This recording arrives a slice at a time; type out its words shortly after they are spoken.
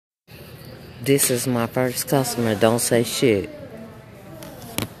This is my first customer. Don't say shit.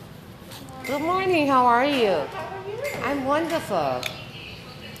 Good morning. How are you? I'm wonderful.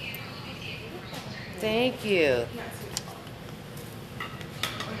 Thank you.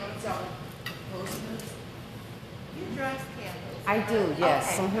 I do,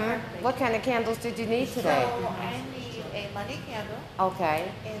 yes. Okay. What kind of candles did you need today? So I need a money candle,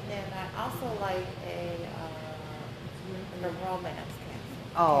 Okay. and then I also like a romance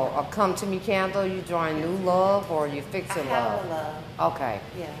candle. Oh, a come to me candle. You drawing new love or you fixing I have love? a love. Okay.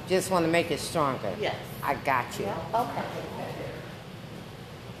 Yeah. Just want to make it stronger. Yes. I got you. Yeah. Okay.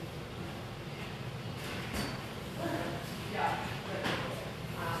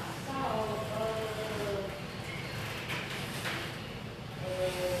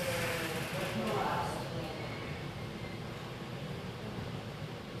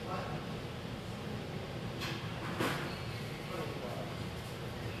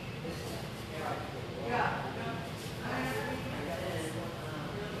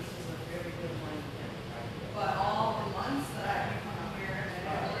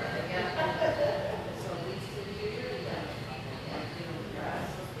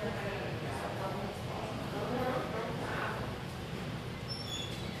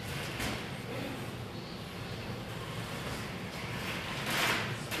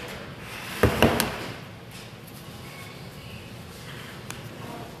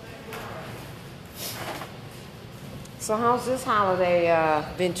 So how's this holiday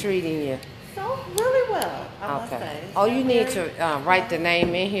been treating you? So really well, I must say. Okay. Oh, you need to write the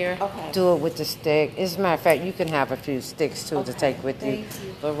name in here. Okay. Do it with the stick. As a matter of fact, you can have a few sticks too to Okay. take with you. Thank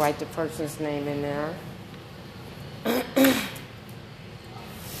you. But write the person's name in there.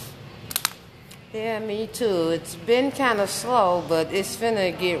 Yeah, me too. It's been kind of slow, but it's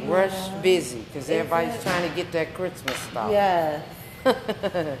finna get rush busy because everybody's trying to get that Christmas stuff. Yes.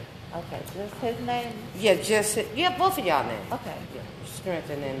 Okay, just his name. Yeah, both of y'all names. Okay. Yeah,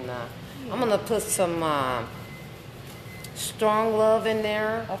 strengthening. I'm gonna put some strong love in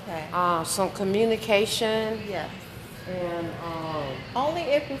there. Okay. Some communication. Yes. And Only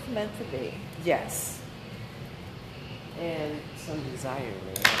if it's meant to be. yes. And some desire.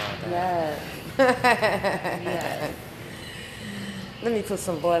 How about that? Yes. Yes. Let me put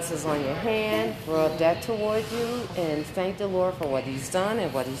some blessings on your hand, rub that toward you, and thank the Lord for what He's done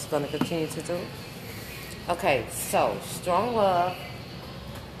and what He's going to continue to do. Okay, so strong love.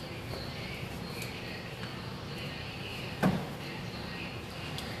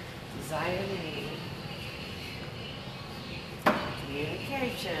 Desire need.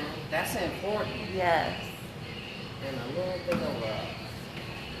 Communication. That's important. Yes. And a little bit of love.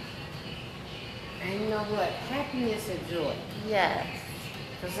 And you know what? Happiness and joy. Yes.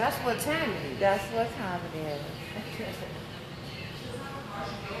 Because that's what time it is. That's what time it is.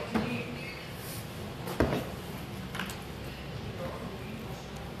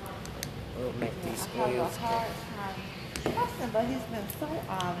 We'll make these I have a oils. hard time trusting, but he's been so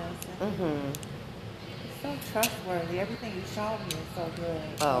honest and he's so trustworthy. Everything you showed me is so good.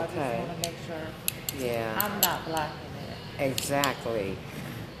 So I just Okay. want to make sure Yeah, I'm not blocking it. exactly.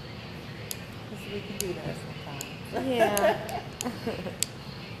 Because we can do that sometimes. Yeah.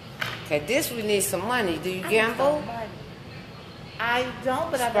 Okay, this we need some money. Do you I need gamble? some money. I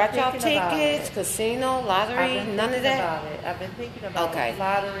don't, but I've Scratch been off thinking about tickets, it. casino, I've lottery, been none of thinking that? about it. I've been thinking about Okay.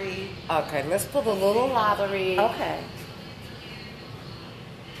 lottery. Okay, let's put a little lottery. Okay.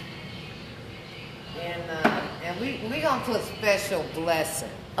 And we gonna put special blessing.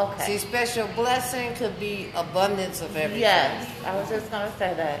 Okay. See, special blessing could be abundance of everything. Yes, I was just going to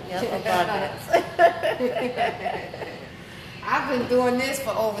say that. Yes, abundance. I've been doing this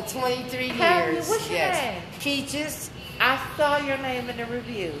for over 23 years. Have you? What's your name? Peaches. I saw your name in the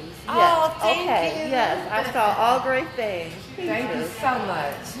reviews. Oh, Yes. thank Okay. you. Yes, I saw all great things. Thank you so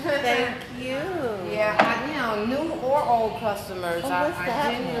much. Thank you. Yeah, new or old customers, Oh, what's I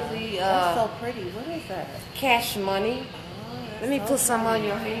that genuinely one? That's so pretty. What is that? cash money. Oh, that's Let me so put some on pretty.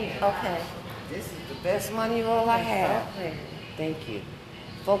 your hand. Okay. This is the best money roll I have. So pretty. Thank you.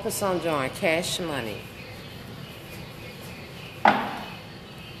 Focus on drawing cash money.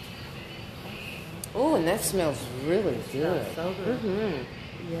 Oh, and that smells really good. Smells so good.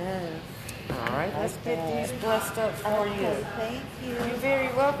 Mm-hmm. Yes. All right, let's get Okay. these blessed up for Okay, you. thank you. You're very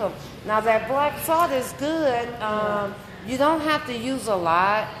welcome. Now that black salt is good. You don't have to use a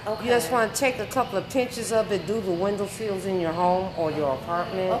lot. Okay. You just want to take a couple of pinches of it, do the window sills in your home or your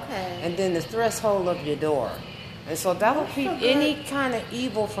apartment, Okay. and then the threshold of your door. And so that will That's keep so good. any kind of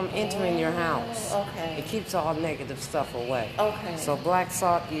evil from entering your house. Okay. It keeps all negative stuff away. Okay. So black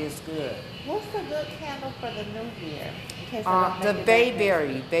salt is good. What's a good candle for the new year? case I don't The make it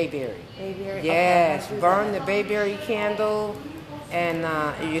bayberry. Bayberry? Yes, Okay, burn the bayberry candle, and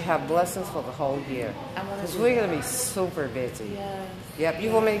you have blessings for the whole year. Because we're going to be super busy. Yes. Yep,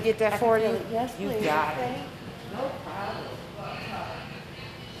 you want me to get that for you? Yes, You please. got Okay. it. No problem.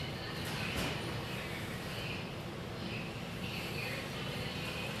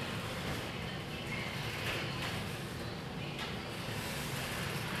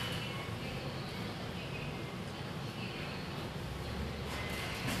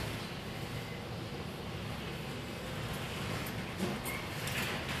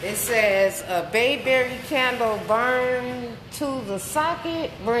 It says a bayberry candle burned to the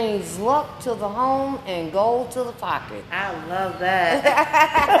socket brings luck to the home and gold to the pocket. I love that.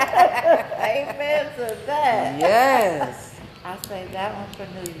 Amen to that. Yes. I say that one for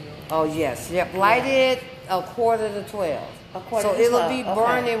New Year. Oh, yes. Yep. Light it 11:45. So to it'll 12. be Okay.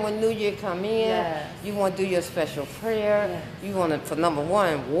 burning when New Year come in. Yes. You want to do your special prayer. Yes. You want it for number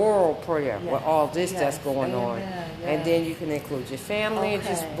one, world prayer Yes. with all this Yes. that's going on. Amen. And Yes. then you can include your family and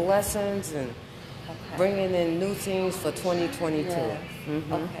just Okay. blessings and bringing in new things for 2022. Yes.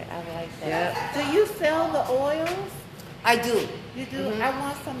 Mm-hmm. Okay, I like that. Yep. Do you sell the oils? I do. You do? I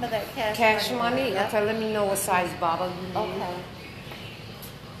want some of that Cash money? Yep. Okay, let me know what size bottle you need. Okay.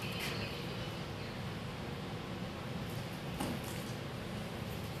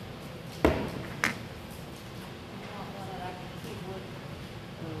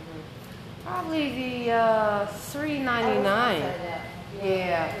 Probably the $3.99.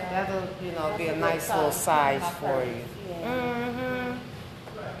 Yeah, that'll be a nice little size for you. Mm-hmm.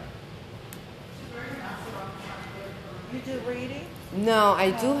 You do reading? No,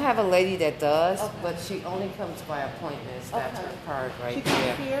 I do have a lady that does, but she only comes by appointments. That's her card right She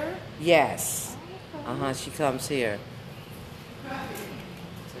there. comes here? Yes. She comes here. So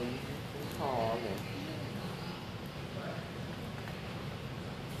you can call and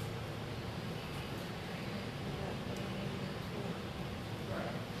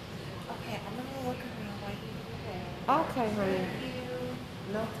Okay, I'm going to look around while you do that. okay, honey.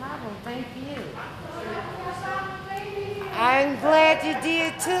 No problem. Thank you. I'm glad you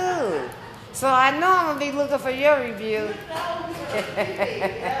did too. So I know I'm gonna be looking for your review.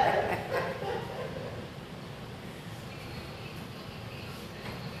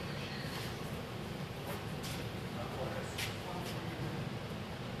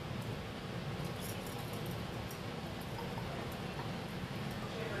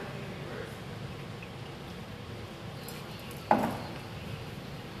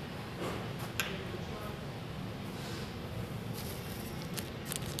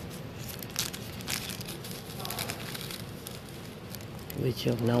 With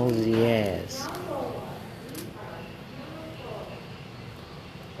your nosy ass.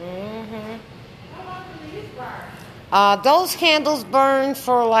 Those candles burn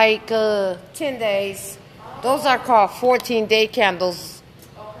for like 10 days. Those are called 14-day candles.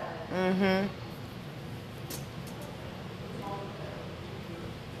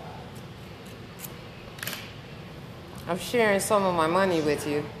 I'm sharing some of my money with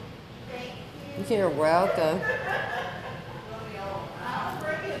you. You're welcome.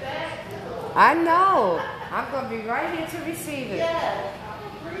 I know. I'm going to be right here to receive it.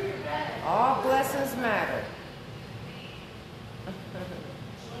 All blessings matter.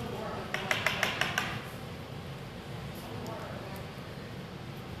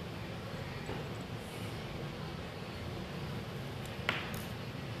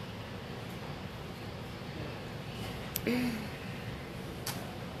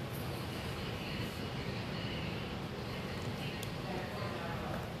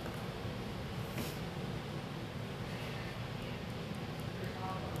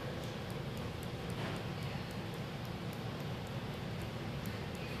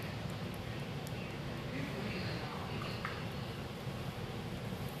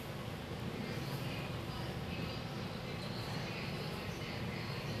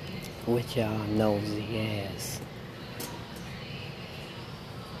 With y'all nosy ass.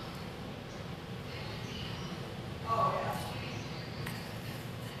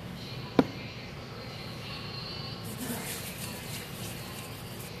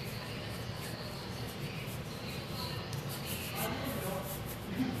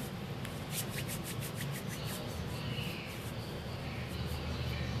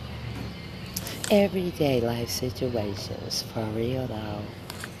 Everyday life situations, for real though.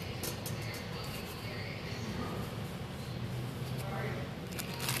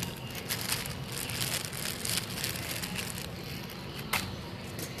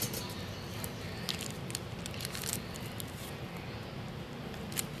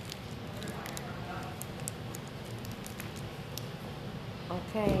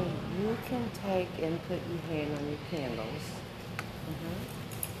 Okay, you can take and put your hand on your candles.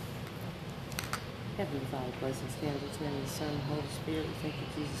 Heavenly Father, blessings, candles, in the Son, Holy Spirit. We thank you,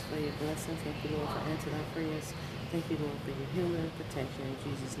 Jesus, for your blessings. Thank you, Lord, for answering our prayers. Thank you, Lord, for your healing and protection. In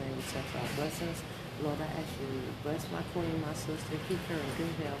Jesus' name, we accept our blessings. Lord, I ask you to bless my queen, my sister, keep her in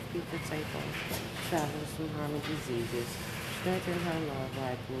good health, keep her safe from travels from harm and diseases. Strengthen her love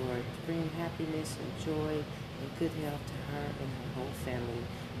life, Lord. Bring happiness and joy and good health to her and her whole family.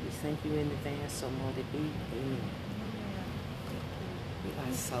 We thank you in advance, so more to be. Amen. You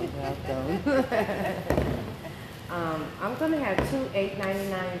are so welcome. I'm going to have two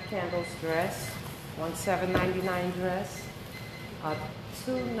 $8.99 candles dress, one $7.99 dress, a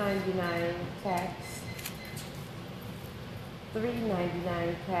 $2.99 packs,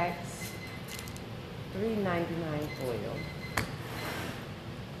 $3.99 packs, $3.99 oil.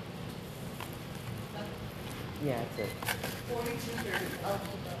 Yeah, that's it. 42.30. Oh,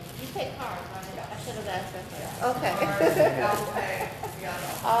 you take cards, right? I should have asked that. Okay.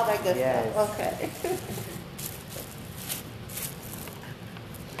 All that good stuff. Okay.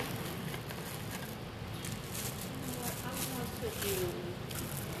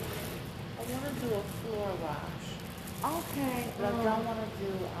 I want to do a floor wash. Okay. But I don't want to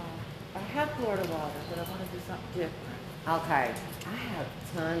do, I have Florida water, but I want to do something different. Okay. I have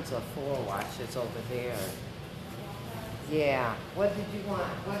tons of floor washes over there. Yeah. What did you want?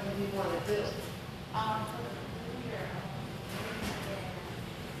 What did you want to do?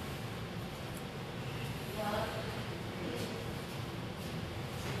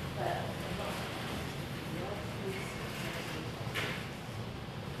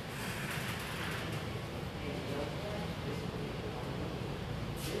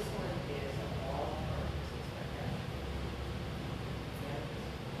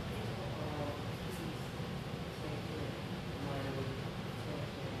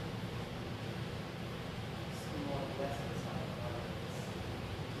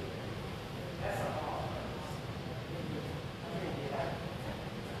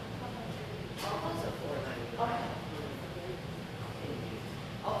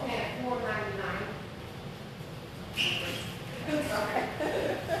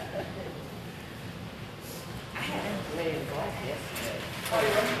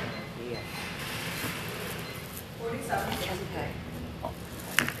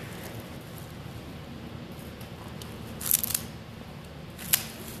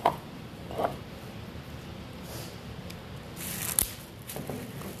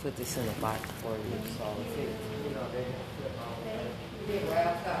 Put this in a box for you, so you know they flip out. Get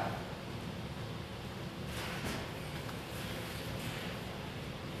wrapped up.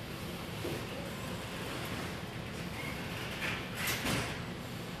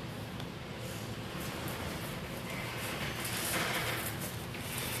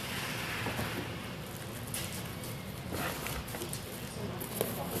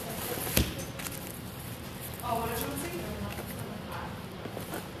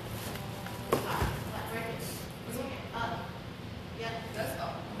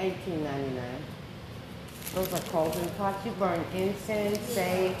 $18.99. Those are cauldron pots. You burn incense,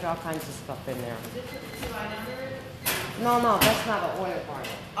 sage, all kinds of stuff in there. No, that's not an oil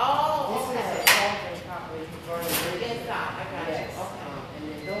burner. Oh, this is a cauldron pot where you burn wood. Inside, I got you. Yes. Okay. And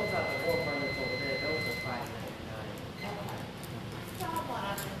then those are the oil burners over there. Those are $5.99. Someone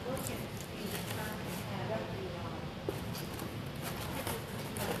I've been looking to see the time to have up the,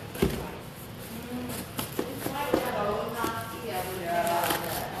 it's like that old Nokia.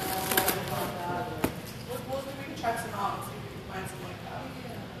 We'll we can check some out and see if we can find some like that.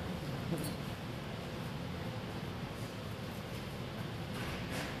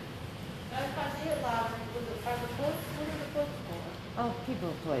 Now, if I did lottery, are the books, what are the books for? Oh,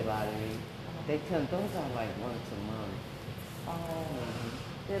 people play lottery. They come. Those are like once a month. Oh,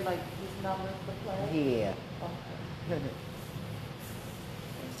 they're like these numbers to play? Yeah. Okay.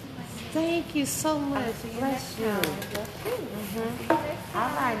 Thank you so much. See you Bless next you. time. Bless you. See you next All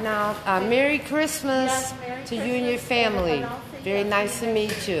time. right, now, Merry Christmas Yes, Merry to you and your Christmas. family. Everyone else, Very yes, nice to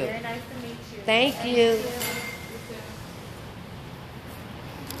meet you. Very nice to meet you. Thank you.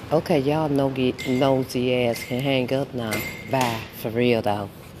 Okay, y'all nosy ass can hang up now. Bye, for real though.